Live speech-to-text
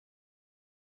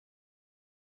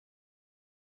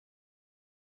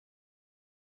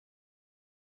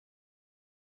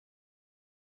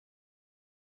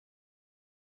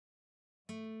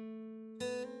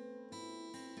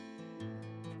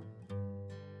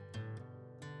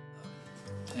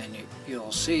And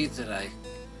you'll see that I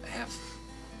have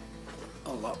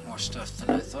a lot more stuff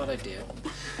than I thought I did.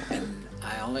 And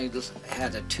I only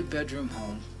had a 2-bedroom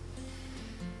home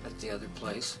at the other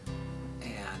place.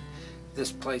 And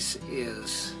this place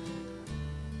is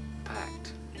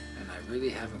packed. And I really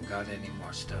haven't got any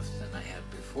more stuff than I had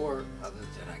before, other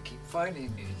than I keep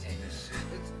finding new things.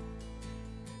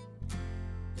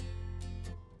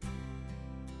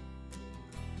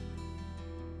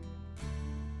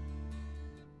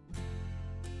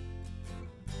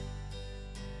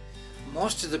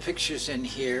 Most of the pictures in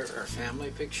here are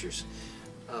family pictures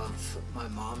of my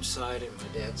mom's side and my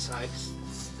dad's side.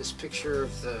 This picture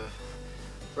of the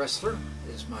wrestler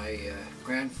is my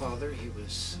grandfather. He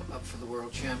was up for the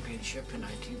World Championship in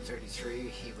 1933.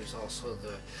 He was also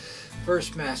the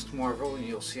first Masked Marvel, and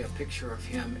you'll see a picture of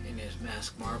him in his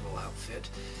Masked Marvel outfit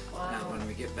when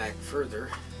we get back further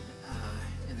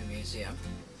in the museum.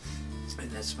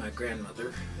 And that's my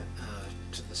grandmother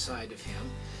to the side of him.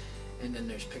 And then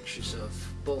there's pictures of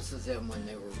both of them when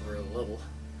they were real little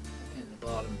in the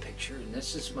bottom picture. And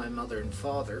this is my mother and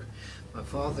father. My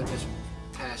father just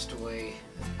passed away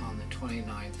on the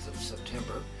 29th of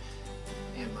September,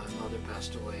 and my mother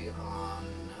passed away on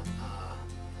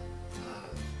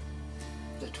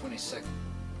the 22nd,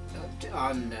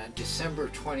 on December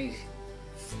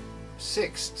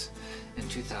 26th in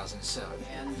 2007.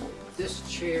 And this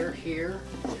chair here,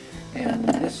 and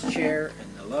this chair,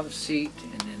 and the love seat,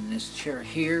 and then this chair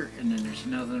here, and then there's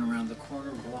another one around the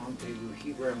corner belonged to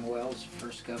Orem Wells,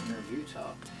 first governor of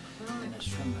Utah, and it's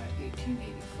from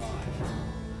 1885.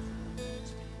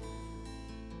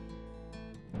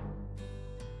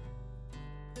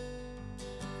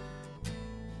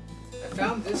 I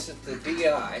found this at the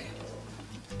DI,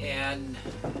 and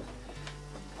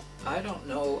I don't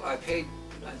know, I paid,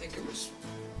 I think it was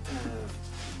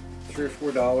 $3 or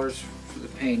 $4 for the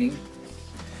painting.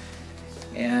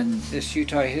 And this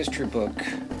Utah history book,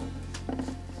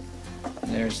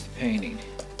 there's the painting.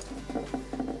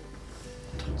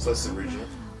 So that's the original?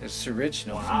 It's the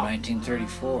original from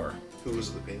 1934. Who was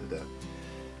it that painted that?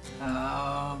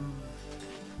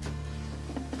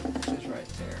 It says right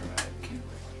there. I can't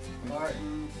remember.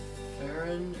 Martin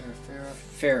Farron or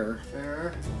Farrer.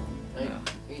 Farrer? Like No.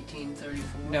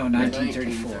 1834? No,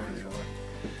 1934.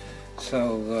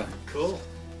 So, Cool.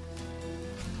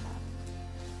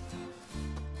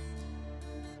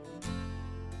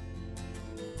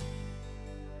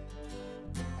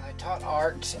 I taught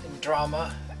art and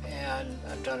drama, and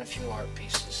I've done a few art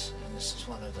pieces, and this is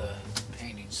one of the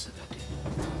paintings that I did.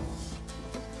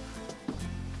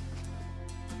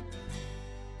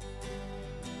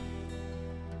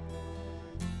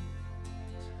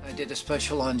 I did a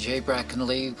special on J. Bracken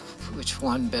Lee, which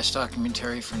won Best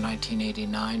Documentary for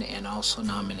 1989 and also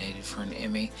nominated for an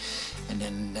Emmy, and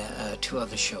then 2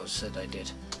 other shows that I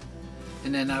did.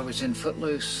 And then I was in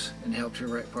Footloose and helped her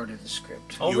write part of the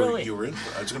script. Oh, really? You were in.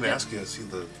 I was going to ask you. I see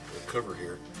the cover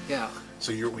here. Yeah.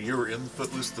 So you were in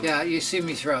Footloose. Yeah, you see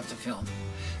me throughout the film.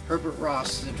 Herbert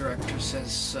Ross, the director,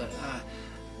 says,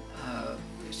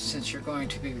 since you're going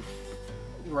to be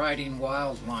writing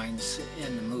wild lines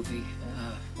in the movie,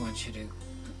 I want you to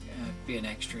be an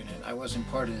extra in it. I wasn't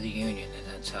part of the union, and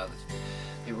that's how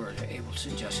they were able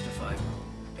to justify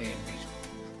paying me.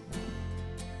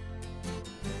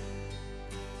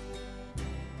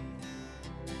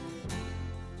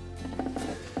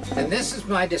 And this is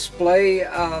my display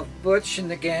of Butch and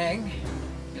the gang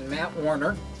and Matt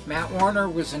Warner. Matt Warner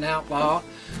was an outlaw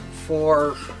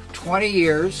for 20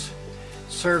 years,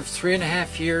 served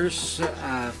 3.5 years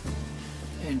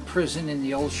in prison in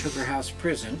the old Sugar House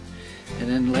prison, and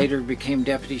then later became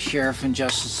deputy sheriff and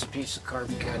justice of the peace of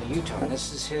Carbon County, Utah. And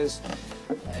this is his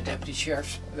deputy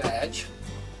sheriff's badge.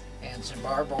 And some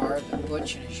bar that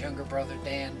Butch and his younger brother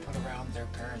Dan put around their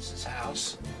parents'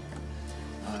 house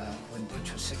when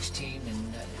Butch was 16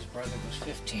 and his brother was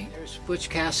 15. There's Butch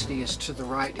Cassidy is to the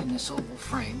right in this oval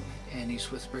frame, and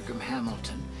he's with Brigham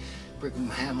Hamilton. Brigham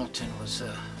Hamilton was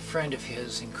a friend of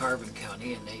his in Carbon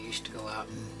County, and they used to go out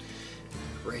and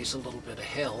raise a little bit of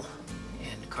hell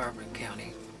in Carbon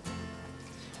County.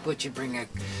 Butch would bring a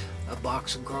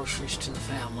box of groceries to the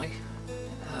family,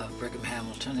 Brigham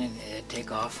Hamilton, and they'd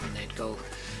take off and they'd go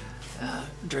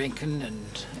drinking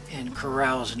and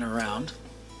carousing around.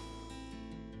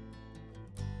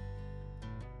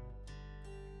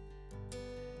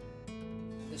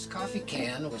 This coffee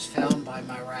can was found by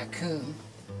my raccoon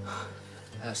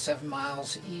 7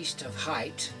 miles east of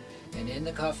Height, and in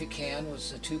the coffee can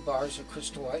was the 2 bars of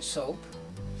Crystal White soap,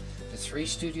 the 3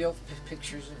 studio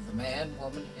pictures of the man,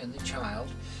 woman, and the child.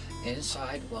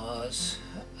 Inside was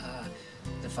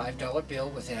the $5 bill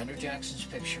with Andrew Jackson's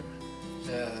picture,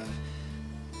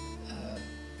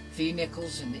 V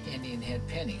nickels and Indian head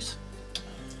pennies.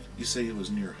 You say it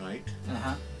was near height,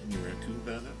 Uh-huh. and your raccoon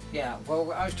found it? Yeah,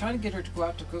 well, I was trying to get her to go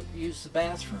out to go use the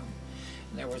bathroom.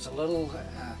 And there was a little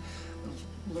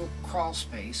crawl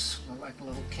space, like a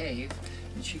little cave,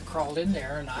 and she crawled in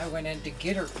there, and I went in to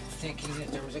get her, thinking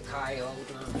that there was a coyote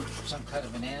or some kind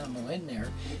of an animal in there,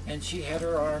 and she had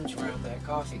her arms around that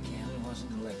coffee can and wasn't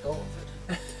going to let go of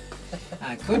it.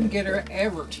 I couldn't get her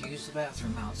ever to use the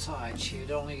bathroom outside. She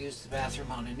would only use the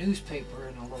bathroom on a newspaper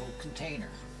in a little container.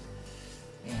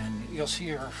 And you'll see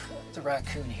her, the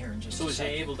raccoon here in just a second. So was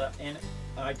they able to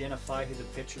identify who the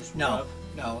pictures were No, of?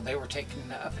 no, they were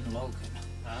taken up in Logan.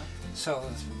 Huh?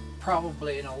 So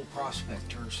probably an old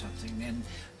prospector or something. And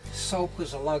soap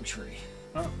was a luxury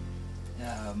Oh.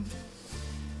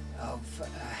 of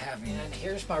having. And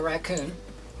here's my raccoon.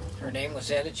 Her name was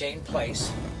Etta Jane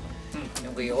Place.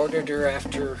 And we ordered her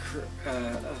after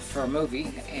for a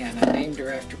movie, and I named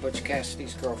her after Butch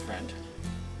Cassidy's girlfriend.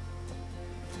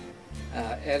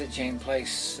 Etta Jane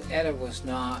Place. Etta was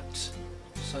not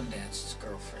Sundance's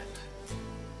girlfriend.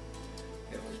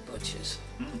 It was Butch's.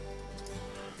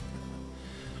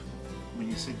 When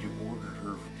you said you ordered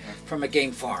her after, From a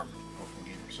game farm.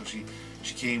 so she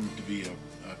came to be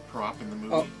a prop in the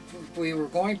movie? Oh, we were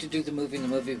going to do the movie, and the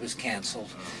movie was canceled.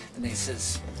 And they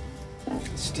says,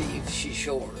 Steve, she's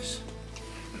yours.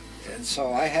 And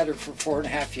so I had her for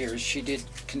 4.5 years. She did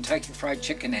Kentucky Fried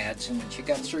Chicken ads, and when she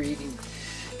got through eating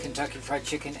Kentucky Fried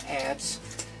Chicken ads,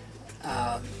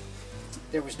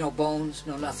 there was no bones,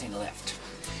 no nothing left.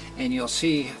 And you'll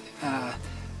see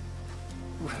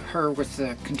her with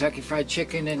the Kentucky Fried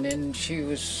Chicken, and then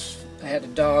I had a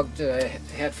dog that I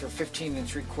had for 15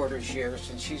 3/4 years,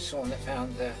 and she's the one that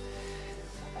found the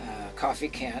coffee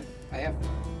can. I have.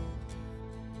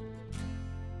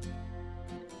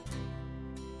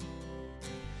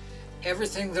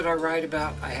 Everything that I write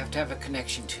about, I have to have a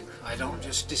connection to. I don't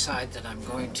just decide that I'm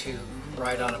going to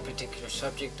write on a particular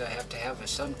subject. I have to have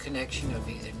some connection of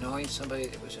either knowing somebody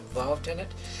that was involved in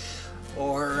it,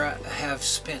 or have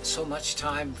spent so much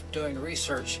time doing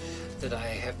research that I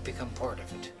have become part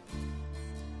of it.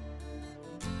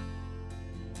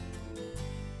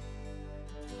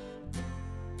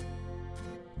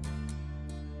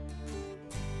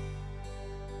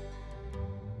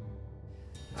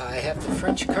 I have the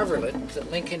French coverlet that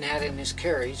Lincoln had in his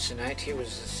carriage the night he was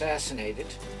assassinated.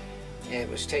 It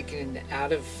was taken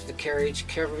out of the carriage,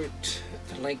 covered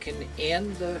Lincoln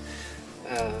in the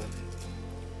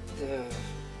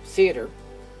theater,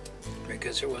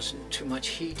 because there wasn't too much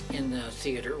heat in the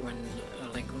theater when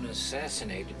Lincoln was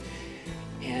assassinated,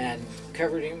 and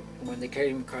covered him when they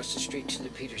carried him across the street to the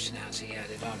Peterson house. He had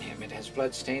it on him. It has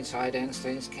blood stains, iodine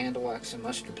stains, candle wax, and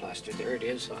mustard plaster. There it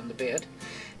is on the bed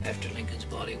after Lincoln's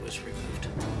body was removed.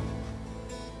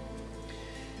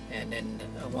 And then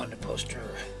a wanted poster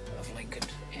of Lincoln,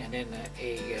 and then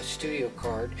a studio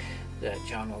card that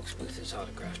John Wilkes Booth has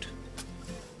autographed.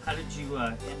 How did you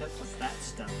end up with that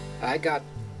stuff? I got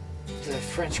the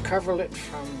French coverlet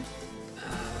from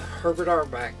Herbert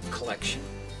Arbach collection.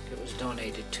 It was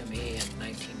donated to me in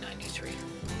 1993.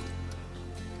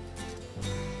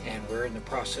 And we're in the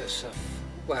process of,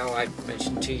 well, I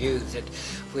mentioned to you that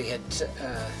we had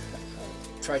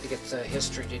tried to get the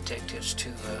history detectives to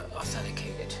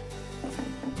authenticate it.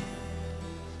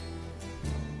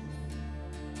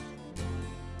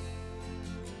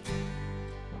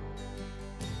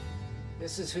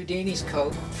 This is Houdini's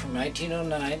coat from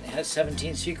 1909. It has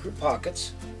 17 secret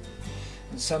pockets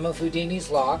and some of Houdini's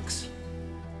locks.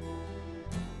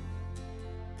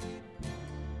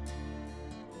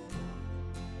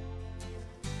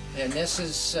 And this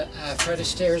is Fred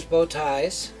Astaire's bow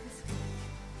ties.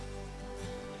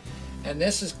 And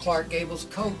this is Clark Gable's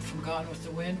coat from Gone with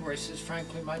the Wind, where he says,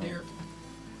 "Frankly, my dear,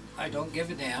 I don't give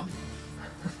a damn."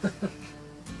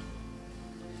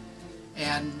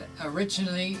 And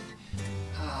originally,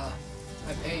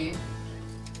 I paid,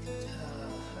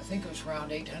 I think it was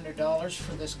around $800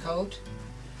 for this coat.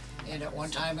 And at one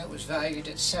time it was valued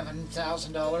at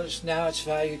 $7,000. Now it's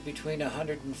valued between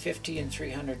 $150,000 and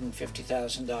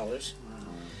 $350,000.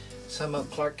 Some of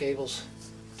Clark Gable's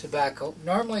tobacco.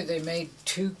 Normally they made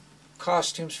 2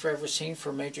 costumes for every scene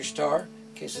for a major star,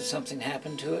 in case if something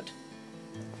happened to it.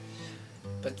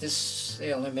 But this,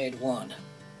 they only made 1.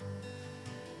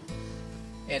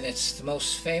 And it's the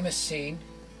most famous scene.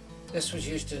 This was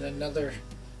used in another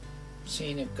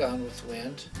scene of Gone with the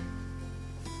Wind.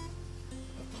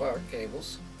 Clark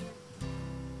Gable's.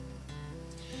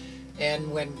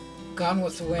 And when Gone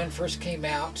with the Wind first came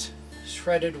out,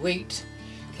 Shredded Wheat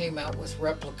came out with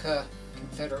replica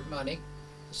Confederate money.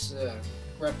 This is a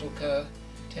replica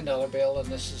 $10 bill, and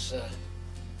this is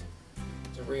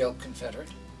the real Confederate.